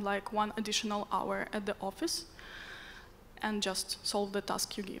spend 1 additional hour at the office and just solve the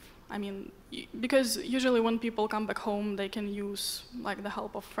task you give. I mean, because usually when people come back home, they can use the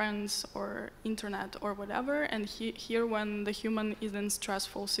help of friends or internet or whatever, and here when the human is in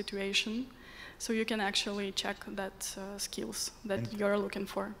stressful situation, so you can actually check that skills that you're looking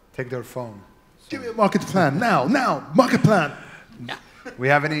for. Take their phone. Give me a market plan, now, market plan. Yeah. We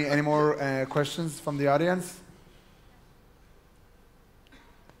have any more questions from the audience?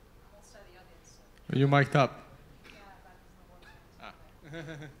 Are you mic'd up?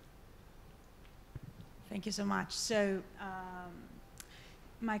 Thank you so much. So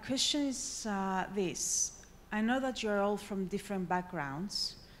my question is this. I know that you're all from different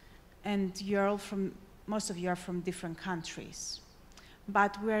backgrounds and most of you are from different countries,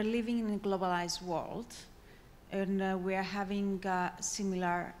 but we are living in a globalized world and we are having a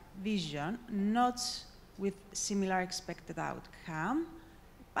similar vision, not with similar expected outcome,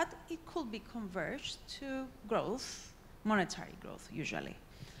 but it could be converged to growth, monetary growth usually.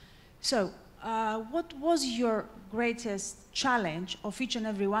 So what was your greatest challenge of each and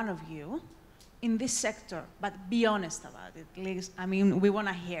every one of you in this sector? But be honest about it, please. I mean, we want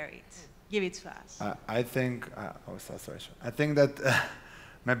to hear it. Give it to us. I think that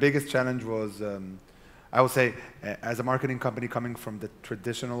my biggest challenge was, I would say, as a marketing company coming from the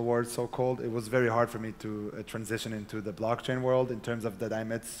traditional world, so-called, it was very hard for me to transition into the blockchain world in terms of that I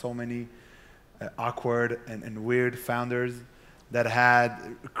met so many awkward and weird founders that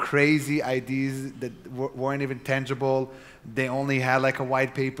had crazy ideas that weren't even tangible. They only had a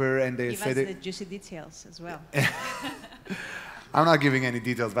white paper and they said Give us the juicy details as well. I'm not giving any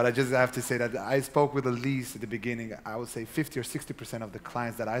details, but I just have to say that I spoke with at least at the beginning, I would say 50 or 60% of the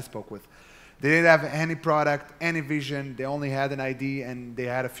clients that I spoke with. They didn't have any product, any vision. They only had an ID and they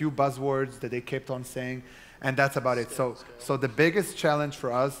had a few buzzwords that they kept on saying, and that's about it. So the biggest challenge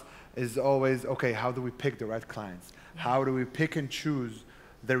for us is always, okay, how do we pick the right clients? How do we pick and choose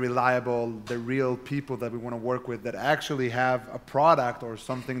the reliable, the real people that we want to work with that actually have a product or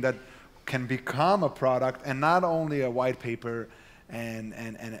something that can become a product and not only a white paper and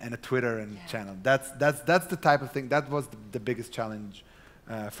a Twitter and channel. That's the type of thing. That was the biggest challenge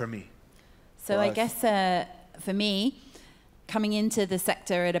for me. So I guess for me, coming into the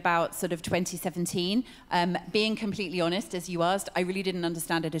sector at about sort of 2017, being completely honest, as you asked, I really didn't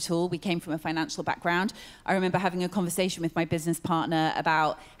understand it at all. We came from a financial background. I remember having a conversation with my business partner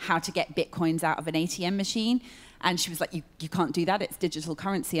about how to get Bitcoins out of an ATM machine. And she was like, you can't do that, it's digital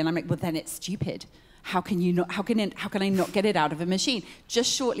currency. And I'm like, well, then it's stupid. How can I not get it out of a machine?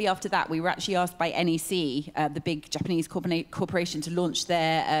 Just shortly after that, we were actually asked by NEC, the big Japanese corporation, to launch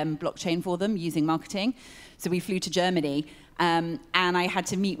their blockchain for them using marketing. So we flew to Germany, and I had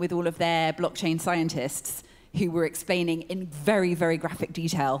to meet with all of their blockchain scientists who were explaining in very, very graphic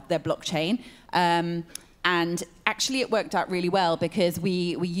detail their blockchain. And actually it worked out really well because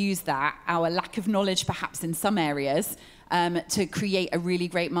we used that, our lack of knowledge perhaps in some areas, to create a really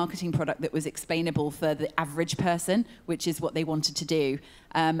great marketing product that was explainable for the average person, which is what they wanted to do.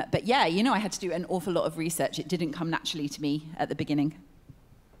 But yeah, I had to do an awful lot of research. It didn't come naturally to me at the beginning.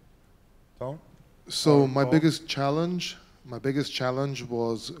 So my biggest challenge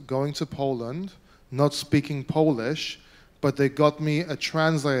was going to Poland, not speaking Polish, but they got me a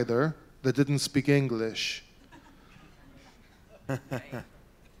translator that didn't speak English. That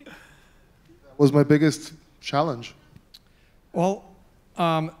was my biggest challenge. Well,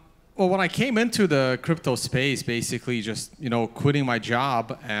 Well, when I came into the crypto space, basically just quitting my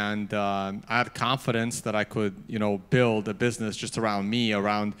job, and I had confidence that I could build a business just around me,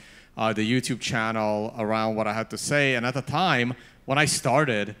 around the YouTube channel, around what I had to say. And at the time when I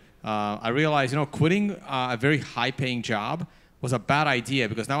started, I realized quitting a very high-paying job was a bad idea,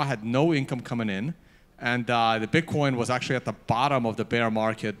 because now I had no income coming in, and the Bitcoin was actually at the bottom of the bear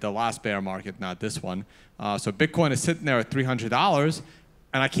market, the last bear market, not this one. So Bitcoin is sitting there at $300.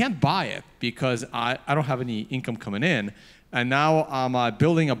 And I can't buy it because I don't have any income coming in. And now I'm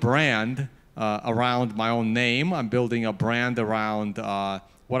building a brand around my own name. I'm building a brand around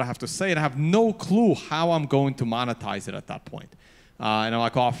what I have to say. And I have no clue how I'm going to monetize it at that point. And I'm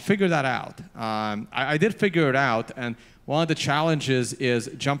like, well, I'll figure that out. I did figure it out. And one of the challenges is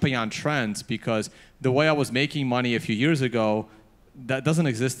jumping on trends, because the way I was making money a few years ago, that doesn't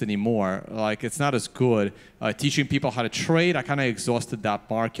exist anymore. Like, it's not as good. Teaching people how to trade, I kind of exhausted that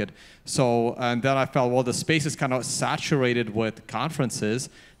market. So, and then I felt, well, the space is kind of saturated with conferences,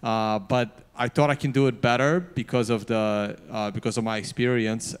 but I thought I can do it better because of my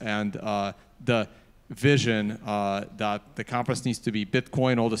experience and the vision that the conference needs to be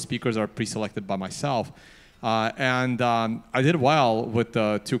Bitcoin. All the speakers are pre-selected by myself. And I did well with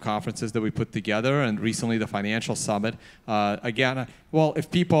the 2 conferences that we put together, and recently the Financial Summit. Again, well,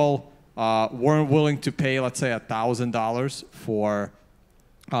 if people weren't willing to pay, let's say, $1,000 for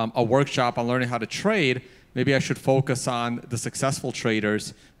a workshop on learning how to trade, maybe I should focus on the successful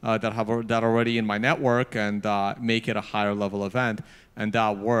traders that are already in my network and make it a higher level event, and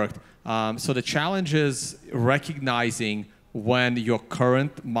that worked. So the challenge is recognizing when your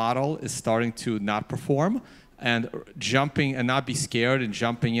current model is starting to not perform, and jumping and not be scared and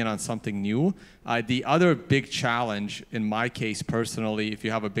jumping in on something new. The other big challenge, in my case personally, if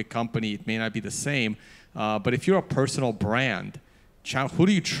you have a big company, it may not be the same, but if you're a personal brand, who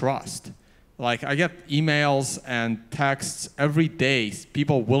do you trust? Like, I get emails and texts every day,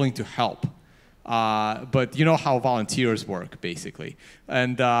 people willing to help. But you know how volunteers work, basically.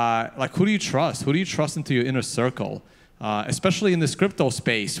 And like, who do you trust? Who do you trust into your inner circle? Especially in this crypto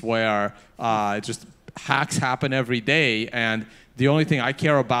space where just hacks happen every day, and the only thing I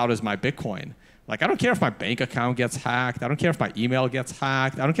care about is my Bitcoin. Like, I don't care if my bank account gets hacked. I don't care if my email gets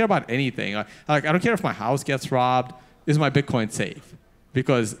hacked. I don't care about anything. Like, I don't care if my house gets robbed. Is my Bitcoin safe?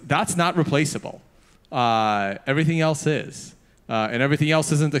 Because that's not replaceable. Everything else is. And everything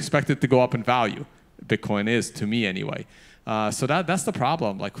else isn't expected to go up in value. Bitcoin is, to me anyway. So that's the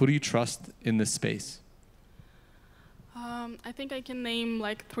problem. Like, who do you trust in this space? I think I can name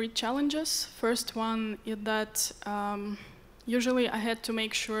like 3 challenges. First one is that usually I had to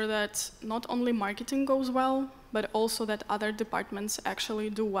make sure that not only marketing goes well, but also that other departments actually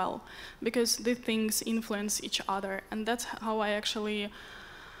do well, because the things influence each other. And that's how I actually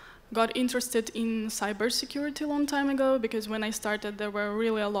got interested in cybersecurity a long time ago, because when I started, there were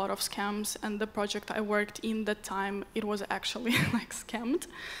really a lot of scams, and the project I worked in that time, it was actually like scammed.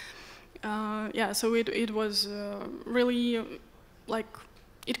 Yeah, so it was really like,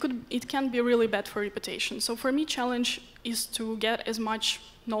 it can be really bad for reputation. So for me, challenge is to get as much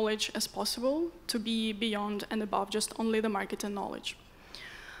knowledge as possible, to be beyond and above just only the marketing knowledge.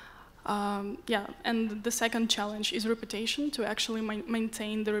 Yeah, and the second challenge is reputation, to actually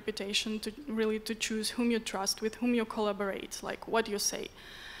maintain the reputation, to really to choose whom you trust, with whom you collaborate, like what you say.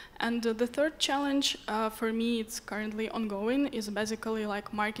 And the third challenge for me, it's currently ongoing, is basically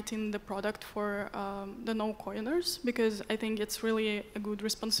like marketing the product for the no-coiners, because I think it's really a good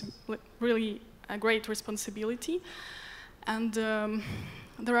really a great responsibility. And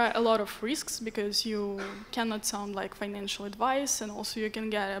there are a lot of risks, because you cannot sound like financial advice, and also you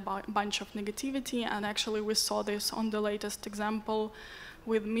can get a bunch of negativity. And actually we saw this on the latest example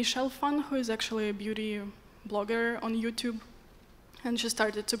with Michelle Fan, who is actually a beauty blogger on YouTube. And she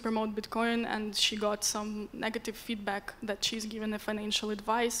started to promote Bitcoin, and she got some negative feedback that she's given a financial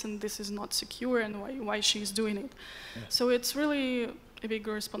advice and this is not secure, and why she's doing it. Yeah. So it's really a big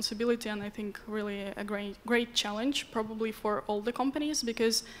responsibility, and I think really a great challenge probably for all the companies,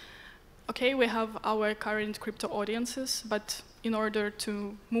 because okay, we have our current crypto audiences, but in order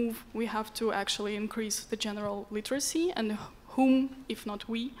to move, we have to actually increase the general literacy, and whom, if not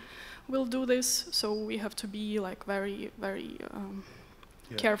we, will do this. So we have to be like very, very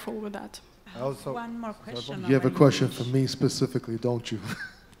careful with that. Also, one more question. You have a question for me specifically, don't you?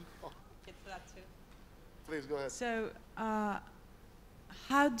 Please go ahead. So,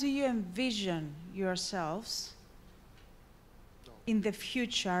 how do you envision yourselves in the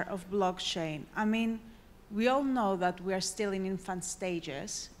future of blockchain? I mean, we all know that we are still in infant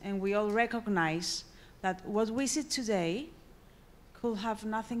stages, and we all recognize that what we see today could have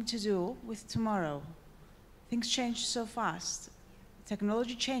nothing to do with tomorrow. Things change so fast.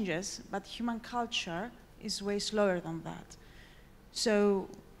 Technology changes, but human culture is way slower than that. So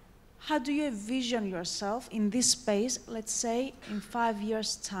how do you envision yourself in this space, let's say, in 5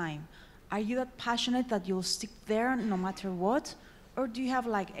 years' time? Are you that passionate that you'll stick there no matter what? Or do you have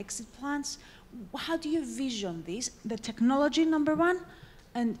like exit plans? How do you vision this? The technology, number one,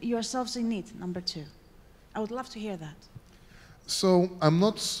 and yourselves in it, number two. I would love to hear that. So I'm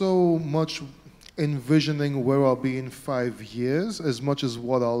not so much envisioning where I'll be in 5 years as much as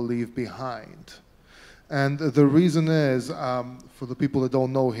what I'll leave behind. And the reason is, for the people that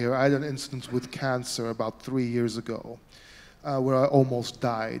don't know here, I had an incident with cancer about 3 years ago, where I almost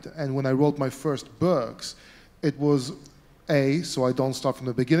died. And when I wrote my first books, it was A, so I don't start from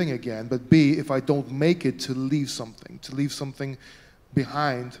the beginning again, but B, if I don't make it, to leave something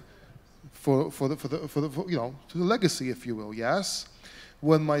behind for you know, to the legacy, if you will, yes?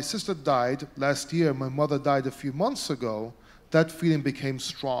 When my sister died last year, my mother died a few months ago, that feeling became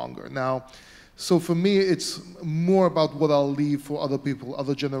stronger. Now, so for me, it's more about what I'll leave for other people,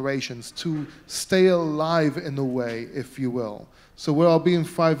 other generations, to stay alive in a way, if you will. So where I'll be in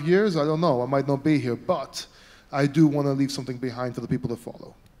 5 years, I don't know. I might not be here, but I do want to leave something behind for the people to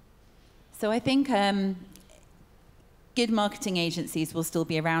follow. So I think good marketing agencies will still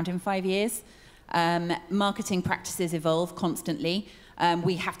be around in 5 years. Marketing practices evolve constantly.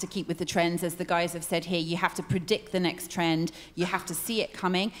 We have to keep with the trends, as the guys have said here. You have to predict the next trend, you have to see it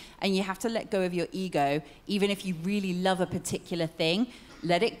coming, and you have to let go of your ego. Even if you really love a particular thing,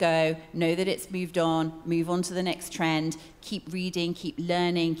 let it go, know that it's moved on, move on to the next trend, keep reading, keep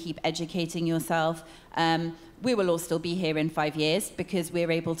learning, keep educating yourself. We will all still be here in 5 years because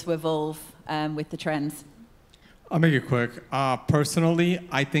we're able to evolve with the trends. I'll make it quick. Personally,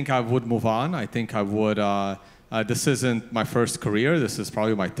 I think I would move on. I think I would... this isn't my first career. This is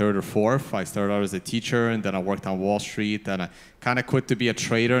probably my third or fourth. I started out as a teacher, and then I worked on Wall Street, and I kind of quit to be a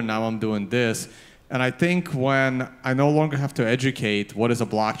trader. Now I'm doing this. And I think when I no longer have to educate what is a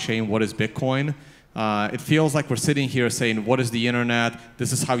blockchain, what is Bitcoin, it feels like we're sitting here saying, what is the internet?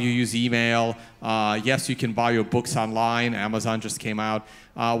 This is how you use email. Yes, you can buy your books online. Amazon just came out.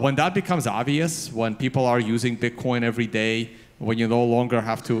 When that becomes obvious, when people are using Bitcoin every day, when you no longer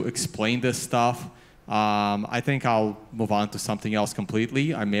have to explain this stuff, I think I'll move on to something else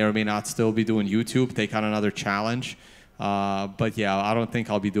completely. I may or may not still be doing YouTube, take on another challenge. But yeah, I don't think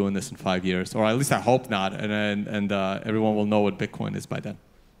I'll be doing this in 5 years, or at least I hope not, and everyone will know what Bitcoin is by then.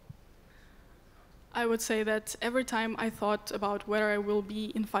 I would say that every time I thought about where I will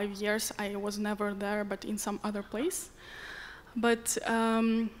be in 5 years, I was never there, but in some other place. But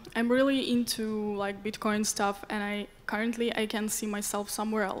I'm really into like Bitcoin stuff, and currently I can see myself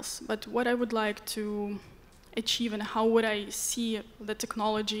somewhere else. But what I would like to achieve and how would I see the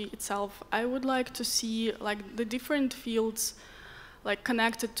technology itself, I would like to see like the different fields like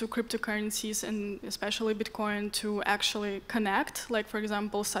connected to cryptocurrencies and especially Bitcoin to actually connect, like for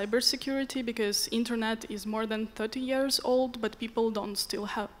example cybersecurity, because internet is more than 30 years old, but people don't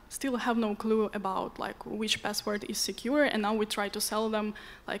still have no clue about like which password is secure, and now we try to sell them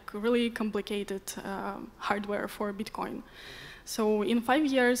like really complicated hardware for Bitcoin. So in 5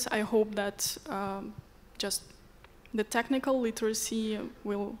 years I hope that just the technical literacy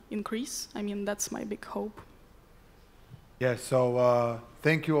will increase. I mean, that's my big hope. Yeah, so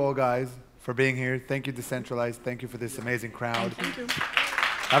thank you all guys for being here. Thank you, Decentralized. Thank you for this amazing crowd. Thank you.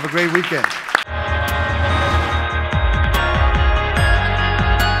 Have a great weekend.